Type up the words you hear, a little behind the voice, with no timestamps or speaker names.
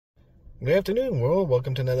Good afternoon, world.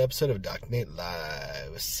 Welcome to another episode of Dr. Nate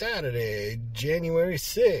Live. Saturday, January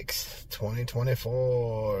 6th,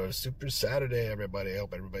 2024. Super Saturday, everybody. I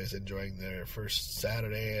hope everybody's enjoying their first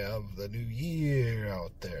Saturday of the new year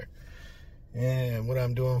out there. And what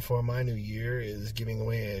I'm doing for my new year is giving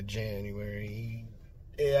away a January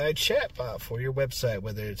AI chatbot for your website,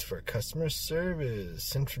 whether it's for customer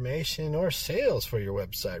service, information, or sales for your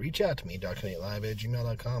website. Reach out to me,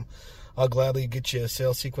 DoctorNateLive@gmail.com. I'll gladly get you a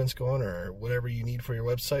sales sequence going or whatever you need for your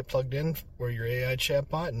website plugged in for your AI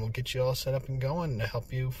chatbot, and we'll get you all set up and going to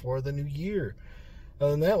help you for the new year.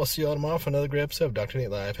 Other than that, we'll see you all tomorrow for another great episode of Dr.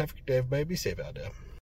 Nate Live. Have a good day, everybody. Be safe out there.